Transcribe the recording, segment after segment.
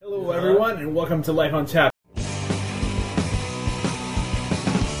Hello, everyone, and welcome to Life on Tap. Meet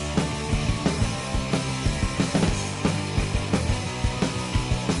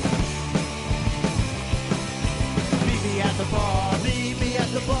me at the bar, meet me at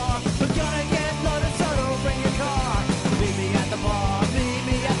the bar. We're gonna get loaded, so don't bring your car. Meet me at the bar, meet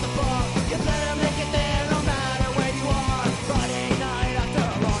me at the bar. You better make it there no matter where you are. Friday night after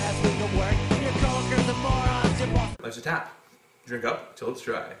a long ass week of work. Your coworkers and morons, your boss. Life's a tap. Drink up till it's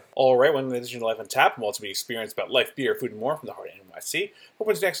dry. All right, welcome to the edition of Life on Tap, a multiple experience about life, beer, food, and more from the heart of NYC. Hope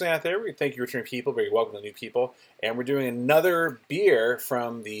it's excellent out there. We thank you, returning people. Very welcome to new people. And we're doing another beer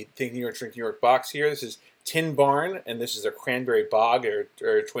from the Think New York, Drink New York box here. This is Tin Barn, and this is their Cranberry Bog, or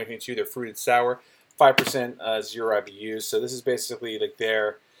 2022, their Fruited Sour, 5% zero IBUs. So this is basically like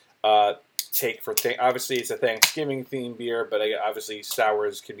their take for obviously it's a Thanksgiving themed beer, but obviously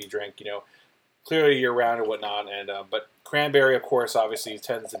sours can be drank, clearly year round or whatnot. And but cranberry, of course, obviously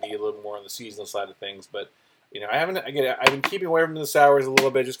tends to be a little more on the seasonal side of things. But I've been keeping away from the sours a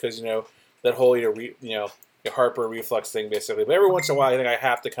little bit just because that whole your Harper reflux thing basically. But every once in a while, I think I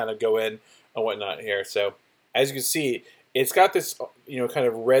have to kind of go in and whatnot here. So as you can see, it's got this kind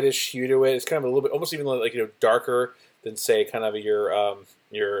of reddish hue to it. It's kind of a little bit almost even like darker than say kind of your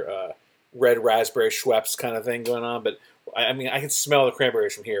red raspberry Schweppes kind of thing going on. But I mean, I can smell the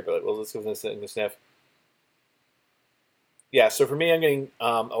cranberries from here. But let's give this a sniff. Yeah, so for me, I'm getting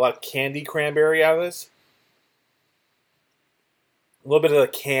a lot of candy cranberry out of this. A little bit of the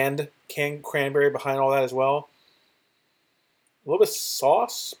canned cranberry behind all that as well. A little bit of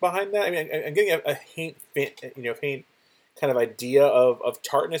sauce behind that. I mean, I'm getting a faint kind of idea of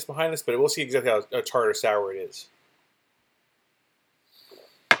tartness behind this, but we'll see exactly how tart or sour it is.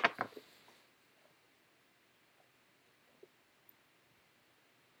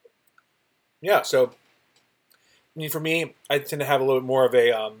 Yeah, so I mean, for me, I tend to have a little bit more of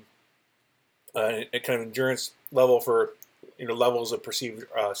a kind of endurance level for levels of perceived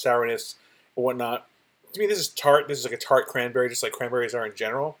sourness or whatnot. To me, this is tart. This is like a tart cranberry, just like cranberries are in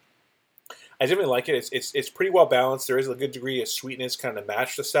general. I definitely like it. It's pretty well balanced. There is a good degree of sweetness kind of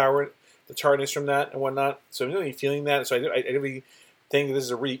match the tartness from that and whatnot. So I'm really feeling that. So I really think that this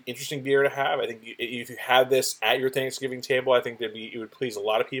is a really interesting beer to have. I think if you had this at your Thanksgiving table, I think it would please a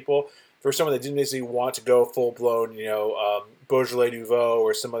lot of people. For someone that didn't necessarily want to go full-blown, Beaujolais Nouveau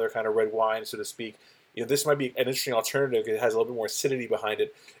or some other kind of red wine, so to speak, this might be an interesting alternative because it has a little bit more acidity behind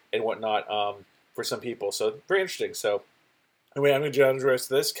it and whatnot for some people. So very interesting. So anyway, I'm going to jump into the rest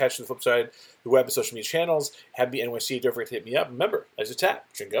of this. Catch the flip side, the web and social media channels. Happy NYC. Don't forget to hit me up. Remember, as a tap,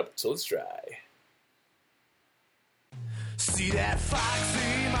 drink up till it's dry. See that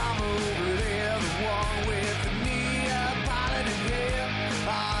foxy mama over there, the one with the Neapolitan hair.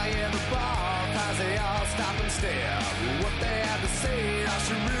 In the bar, cause they all stop and stare. What they have to say, now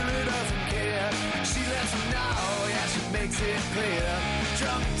she really doesn't care. She lets them know, yeah, she makes it clear.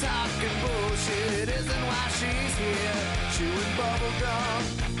 Drunk talking bullshit isn't why she's here. Chewing bubble gum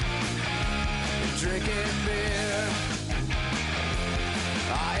and drinking beer.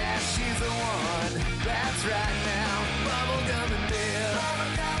 Oh yeah, she's the one, that's right now.